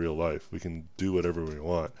limitations of real life. We can do whatever we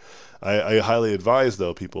want. I highly advise,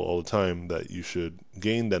 though, people all the time that you should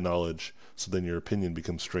gain that knowledge so then your opinion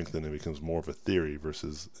becomes strengthened and becomes more of a theory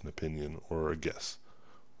versus an opinion or a guess,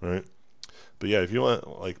 right? But yeah, if you want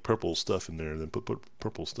like purple stuff in there, then put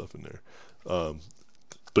purple stuff in there.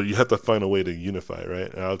 But you have to find a way to unify,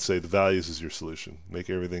 right? And I would say the values is your solution. Make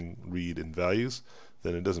everything read in values.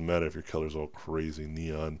 Then it doesn't matter if your color's all crazy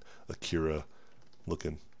neon Akira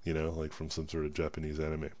looking, like from some sort of Japanese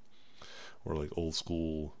anime or like old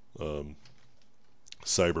school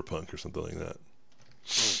cyberpunk or something like that.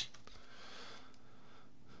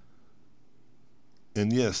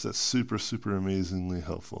 And yes, that's super, super amazingly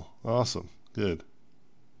helpful. Awesome. Good.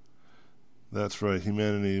 That's right.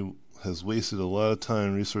 Humanity has wasted a lot of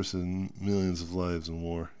time, resources, and millions of lives in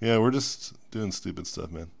war. Yeah, we're just doing stupid stuff,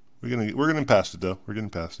 man. We're getting past it though. We're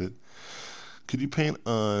getting past it. Could you paint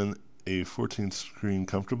on a 14 screen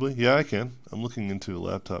comfortably? Yeah, I can. I'm looking into a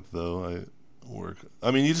laptop though.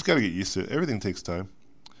 I mean, you just got to get used to it. Everything takes time.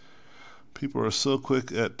 People are so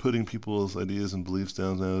quick at putting people's ideas and beliefs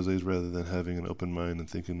down nowadays rather than having an open mind and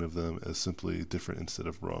thinking of them as simply different instead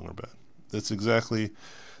of wrong or bad. That's exactly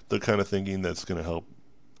the kind of thinking that's going to help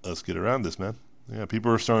us get around this, man. Yeah,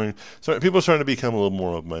 people are starting to become a little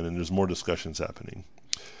more open-minded, and there's more discussions happening.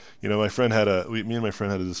 Me and my friend had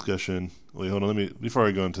a discussion. Wait, hold on. Before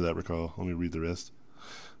I go into that, recall, let me read the rest.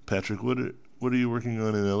 Patrick, what are you working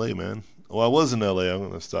on in LA, man? Well, I was in LA. I'm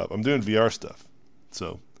going to stop. I'm doing VR stuff.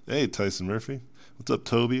 So, hey, Tyson Murphy. What's up,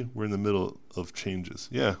 Toby? We're in the middle of changes.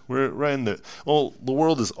 Yeah, we're right in the... Well, the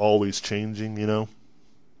world is always changing,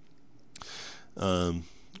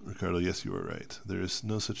 Ricardo, yes, you are right. There is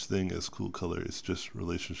no such thing as cool color. It's just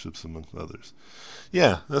relationships among others.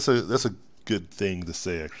 Yeah, that's a good thing to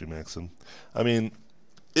say, actually, Maxim. I mean,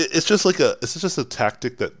 it's just a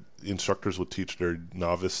tactic that instructors would teach their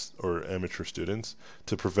novice or amateur students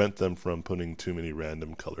to prevent them from putting too many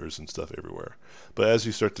random colors and stuff everywhere. But as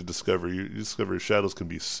you start to discover, you discover shadows can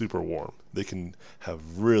be super warm. They can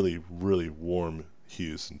have really, really warm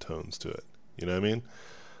hues and tones to it. You know what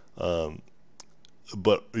I mean?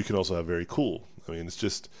 But you can also have very cool. I mean, it's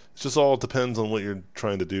just all depends on what you're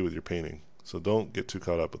trying to do with your painting. So don't get too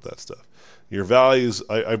caught up with that stuff. Your values,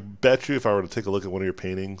 I bet you if I were to take a look at one of your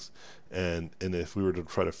paintings and if we were to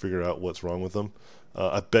try to figure out what's wrong with them,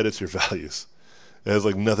 I bet it's your values. It has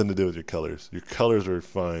like nothing to do with your colors. Your colors are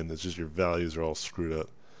fine. It's just your values are all screwed up.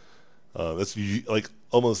 That's like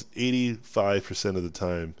almost 85% of the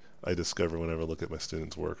time I discover whenever I look at my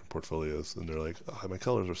students' work and portfolios, and they're like, "Oh, my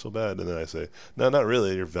colors are so bad," and then I say, "No, not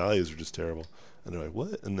really. Your values are just terrible." And they're like,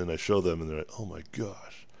 "What?" And then I show them, and they're like, "Oh my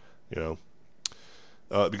gosh,"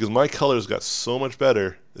 because my colors got so much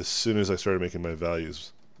better as soon as I started making my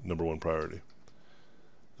values number one priority.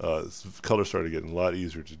 Colors started getting a lot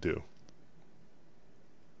easier to do.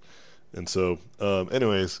 And so,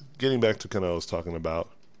 anyways, getting back to kind of what I was talking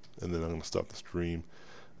about, and then I'm going to stop the stream.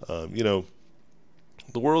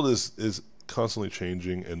 The world is constantly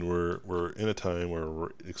changing, and we're in a time where we're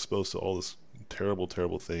exposed to all this terrible,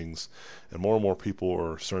 terrible things, and more people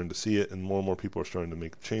are starting to see it, and more people are starting to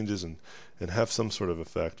make changes and have some sort of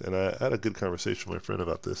effect. And I had a good conversation with my friend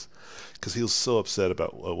about this because he was so upset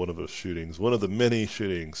about one of those shootings, one of the many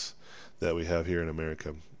shootings that we have here in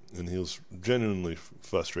America, and he was genuinely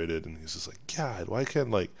frustrated, and he's just like, God, why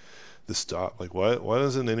can't this stop? Like, why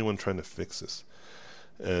isn't anyone trying to fix this?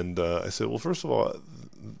 And I said, well, first of all,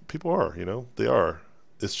 people are, they are.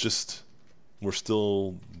 It's just we're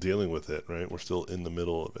still dealing with it, right? We're still in the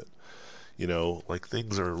middle of it. Like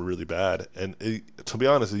things are really bad. And to be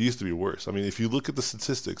honest, it used to be worse. I mean, if you look at the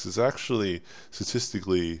statistics, it's actually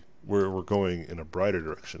statistically we're going in a brighter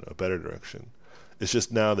direction, a better direction. It's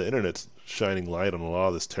just now the internet's shining light on a lot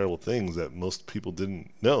of these terrible things that most people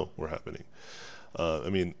didn't know were happening. I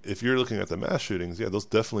mean, if you're looking at the mass shootings, yeah, those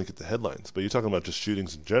definitely get the headlines. But you're talking about just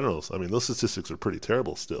shootings in general. I mean, those statistics are pretty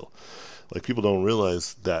terrible still. Like people don't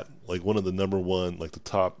realize that like one of the number one, like the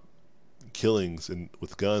top killings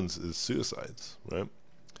with guns is suicides, right?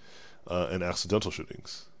 And accidental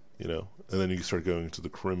shootings, and then you start going to the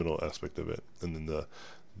criminal aspect of it, and then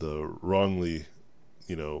the wrongly,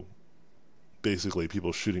 you know, basically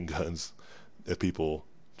people shooting guns at people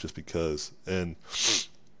just because, and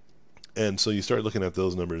so you start looking at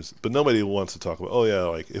those numbers, but nobody wants to talk about, oh yeah,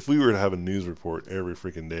 like if we were to have a news report every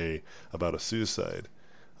freaking day about a suicide,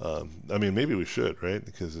 I mean maybe we should, right?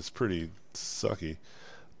 Because it's pretty sucky.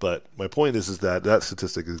 But my point is that that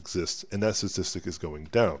statistic exists, and that statistic is going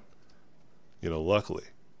down. Luckily,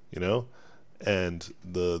 you know, and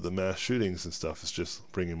the mass shootings and stuff is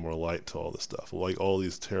just bringing more light to all this stuff. Like all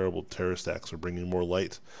these terrible terrorist acts are bringing more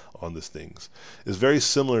light on these things. It's very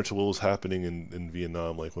similar to what was happening in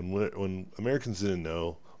Vietnam. Like when Americans didn't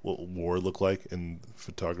know what war looked like, and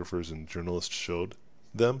photographers and journalists showed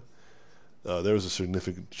them, there was a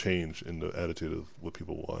significant change in the attitude of what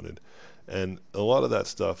people wanted. And a lot of that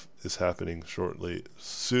stuff is happening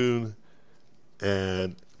soon,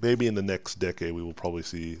 and maybe in the next decade we will probably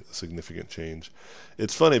see a significant change.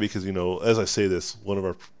 It's funny because, as I say this, one of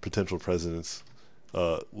our potential presidents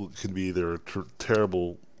could be either a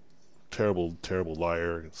terrible, terrible, terrible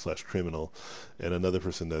liar slash criminal, and another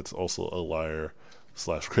person that's also a liar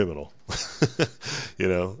slash criminal.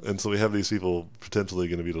 And so we have these people potentially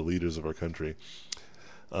going to be the leaders of our country.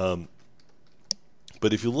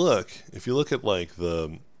 But if you look at like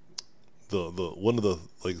the one of the,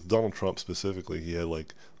 like Donald Trump specifically, he had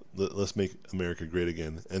like let's make America great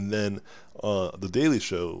again, and then the Daily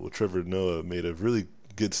Show with Trevor Noah made a really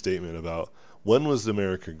good statement about when was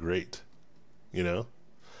America great, and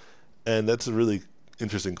that's a really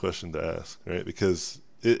interesting question to ask, right? Because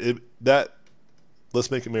that let's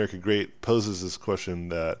make America great poses this question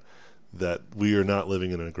that we are not living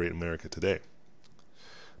in a great America today.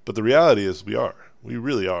 But the reality is we are. We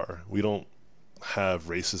really are. We don't have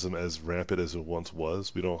racism as rampant as it once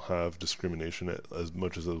was. We don't have discrimination as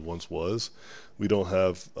much as it once was. We don't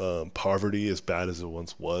have poverty as bad as it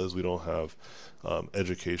once was. We don't have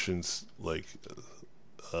educations like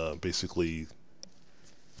basically,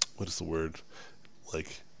 what is the word?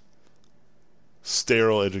 Like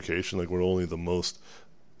sterile education, like where only the most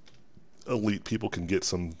elite people can get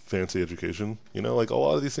some fancy education. Like a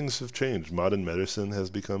lot of these things have changed. Modern medicine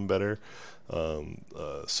has become better.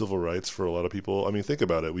 Civil rights for a lot of people. I mean, think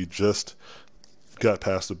about it. We just got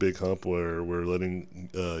past a big hump where we're letting,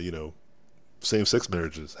 same-sex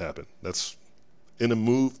marriages happen. That's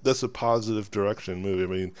that's a positive direction move.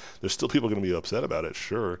 I mean, there's still people going to be upset about it,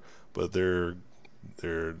 sure, but they're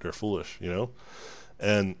foolish,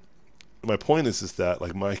 And my point is that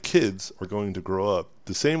like my kids are going to grow up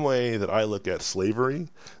the same way that I look at slavery.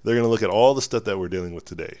 They're going to look at all the stuff that we're dealing with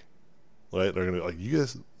today, right? They're going to be like, you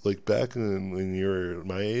guys, like back when you were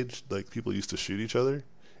my age, like people used to shoot each other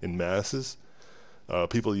in masses.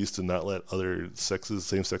 People used to not let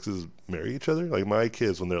same sexes marry each other. Like my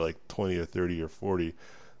kids, when they're like 20 or 30 or 40,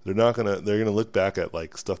 they're gonna look back at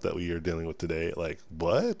like stuff that we are dealing with today. Like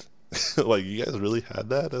what? Like you guys really had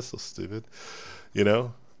that? That's so stupid,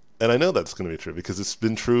 And I know that's going to be true because it's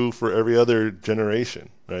been true for every other generation,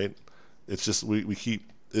 right? It's just we keep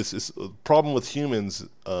it's a problem with humans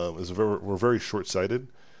is we're very short-sighted,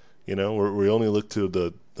 we only look to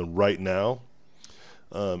the right now,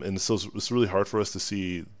 and so it's really hard for us to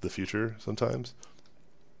see the future sometimes.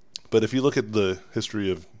 But if you look at the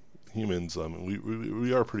history of humans,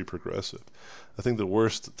 we are pretty progressive. I think the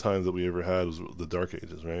worst time that we ever had was the Dark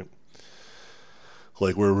Ages, right?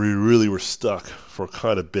 Like where we really were stuck for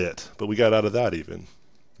quite a bit, but we got out of that even,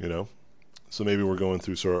 So maybe we're going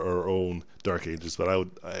through sort of our own dark ages, but I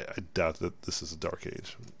doubt that this is a dark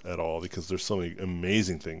age at all because there's so many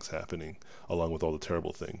amazing things happening along with all the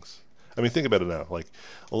terrible things. I mean, think about it now. Like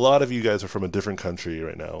a lot of you guys are from a different country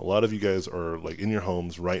right now. A lot of you guys are like in your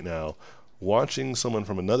homes right now, watching someone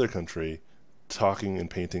from another country talking and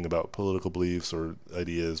painting about political beliefs or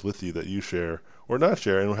ideas with you that you share or not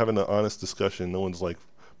share, and we're having an honest discussion. No one's like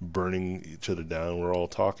burning each other down. We're all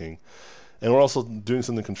talking, and we're also doing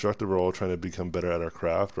something constructive. We're all trying to become better at our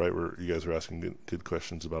craft, right? Where you guys are asking good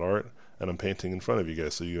questions about art, and I'm painting in front of you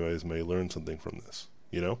guys, so you guys may learn something from this.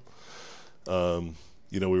 We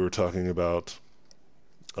were talking about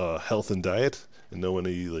health and diet, and no one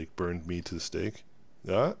like burned me to the stake.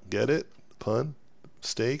 Ah, get it? Pun?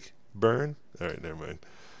 Steak? Burn? All right, never mind.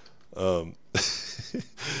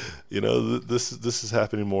 This is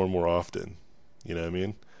happening more and more often. You know what I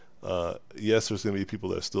mean? Yes, there's going to be people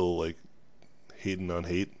that are still like hating on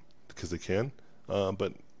hate because they can,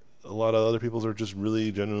 but a lot of other people are just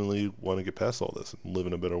really genuinely want to get past all this and live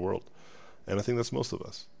in a better world. And I think that's most of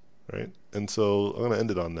us, right? And so I'm going to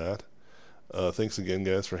end it on that. Thanks again,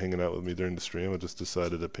 guys, for hanging out with me during the stream. I just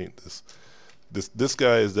decided to paint this. This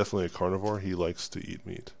guy is definitely a carnivore. He likes to eat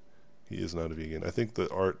meat. He is not a vegan. I think the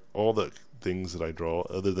art, all the things that I draw,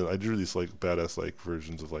 other than I drew these like badass like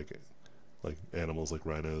versions of like animals like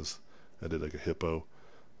rhinos. I did like a hippo.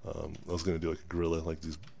 I was gonna do like a gorilla, like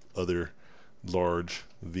these other large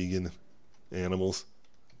vegan animals.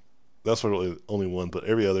 That's really only one, but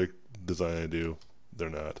every other design I do, they're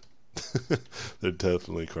not. They're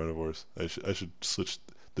definitely carnivores. I should switch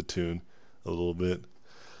the tune a little bit.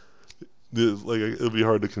 It'll be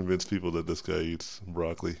hard to convince people that this guy eats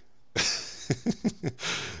broccoli.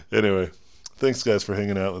 Anyway, thanks guys for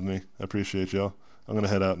hanging out with me. I appreciate y'all. I'm gonna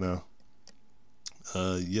head out now.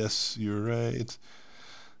 Yes, you're right.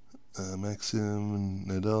 Maxim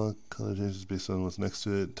Nadal, color changes based on what's next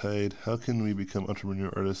to it. Tide, how can we become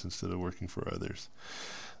entrepreneur artists instead of working for others?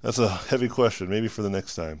 That's a heavy question. Maybe for the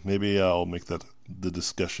next time. Maybe I'll make that the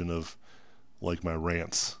discussion of like my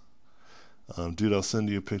rants. Dude, I'll send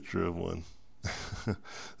you a picture of one.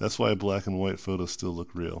 That's why black and white photos still look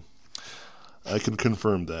real. I can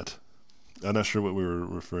confirm that. I'm not sure what we were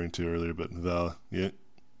referring to earlier, but Val, yeah,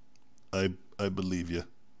 I believe you.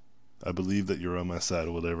 I believe that you're on my side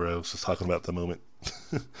or whatever I was just talking about at the moment.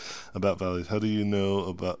 About values. How do you know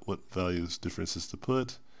about what values differences to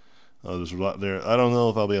put? There's a lot there. I don't know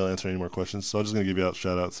if I'll be able to answer any more questions, so I'm just going to give you out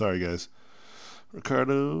shout out. Sorry, guys.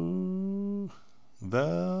 Ricardo,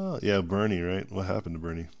 Val, yeah, Bernie, right? What happened to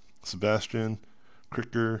Bernie? Sebastian,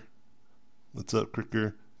 Cricker, what's up,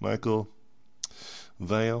 Cricker? Michael,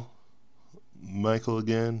 Val, Michael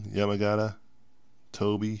again, Yamagata,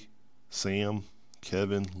 Toby, Sam,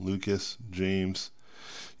 Kevin, Lucas, James,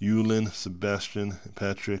 Yulin, Sebastian,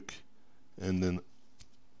 Patrick, and then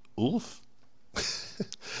Ulf.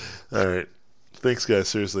 All right. Thanks, guys.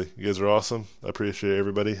 Seriously, you guys are awesome. I appreciate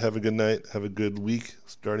everybody. Have a good night. Have a good week.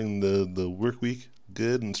 Starting the work week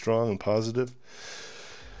good and strong and positive.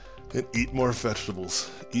 And eat more vegetables.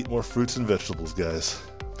 Eat more fruits and vegetables, guys.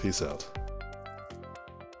 Peace out.